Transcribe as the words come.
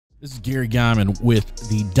This is Gary Geiman with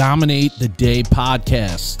the Dominate the Day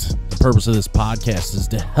podcast. The purpose of this podcast is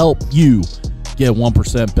to help you get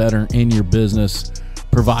 1% better in your business,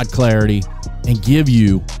 provide clarity, and give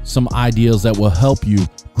you some ideas that will help you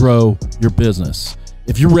grow your business.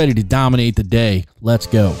 If you're ready to dominate the day, let's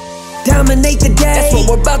go. Dominate the day, that's what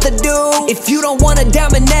we're about to do. If you don't want to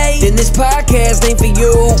dominate, then this podcast ain't for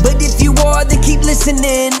you. But if you are, then keep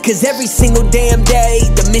listening, cause every single damn day,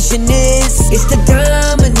 the mission is to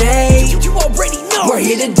dominate. You already know we're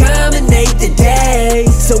here to dominate the day.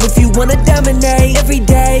 So if you want to dominate every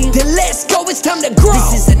day, then let's go, it's time to grow.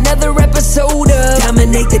 This is another episode of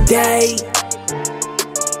Dominate the Day.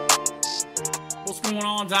 What's going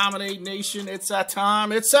on, Dominate Nation? It's that time.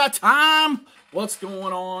 What's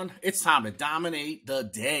going on? It's time to dominate the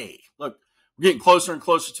day. Look, we're getting closer and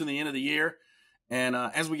closer to the end of the year. And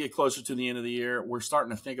as we get closer to the end of the year, we're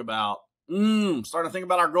starting to think about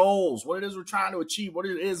our goals, what it is we're trying to achieve, what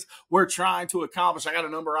it is we're trying to accomplish. I got a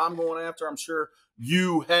number I'm going after. I'm sure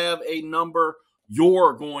you have a number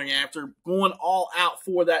you're going after, going all out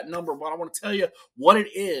for that number. But I want to tell you what it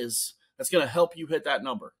is that's going to help you hit that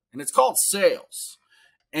number. And it's called sales.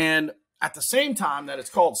 And at the same time that it's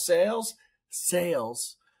called sales,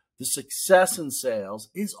 the success in sales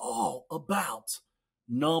is all about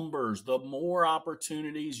numbers. The more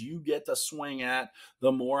opportunities you get to swing at,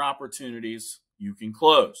 the more opportunities you can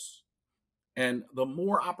close. And the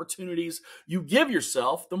more opportunities you give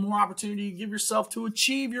yourself, the more opportunity you give yourself to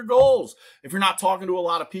achieve your goals. If you're not talking to a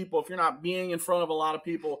lot of people, if you're not being in front of a lot of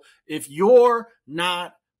people, if you're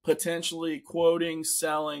not potentially quoting,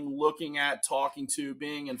 selling, looking at, talking to,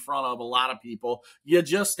 being in front of a lot of people, you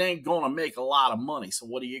just ain't going to make a lot of money. So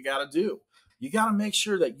what do you got to do? You got to make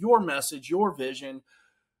sure that your message, your vision,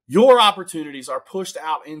 your opportunities are pushed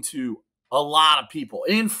out into a lot of people,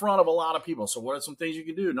 in front of a lot of people. So what are some things you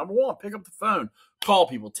can do? Number one, pick up the phone, call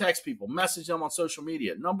people, text people, message them on social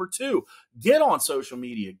media. Number two, get on social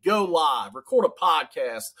media, go live, record a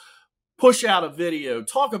podcast, push out a video,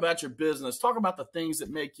 talk about your business, talk about the things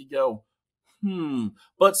that make you go,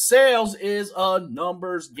 But sales is a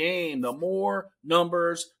numbers game. The more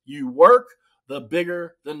numbers you work, the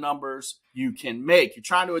bigger the numbers you can make. You're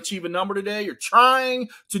trying to achieve a number today. You're trying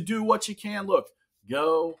to do what you can. Look,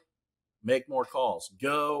 go make more calls.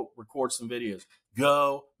 Go record some videos.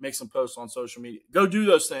 Go make some posts on social media. Go do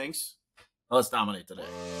those things. Let's dominate today.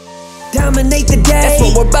 Dominate the day, that's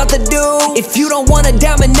what we're about to do. If you don't want to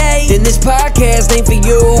dominate, then this podcast ain't for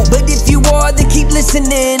you. But if you are, then keep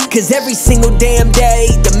listening, cause every single damn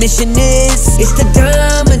day, the mission is to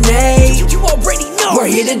dominate. You already know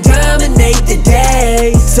we're here to dominate the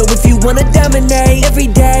day. So if you want to dominate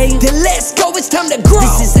every day, then let's go, it's time to grow.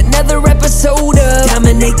 This is another episode of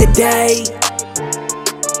Dominate the Day.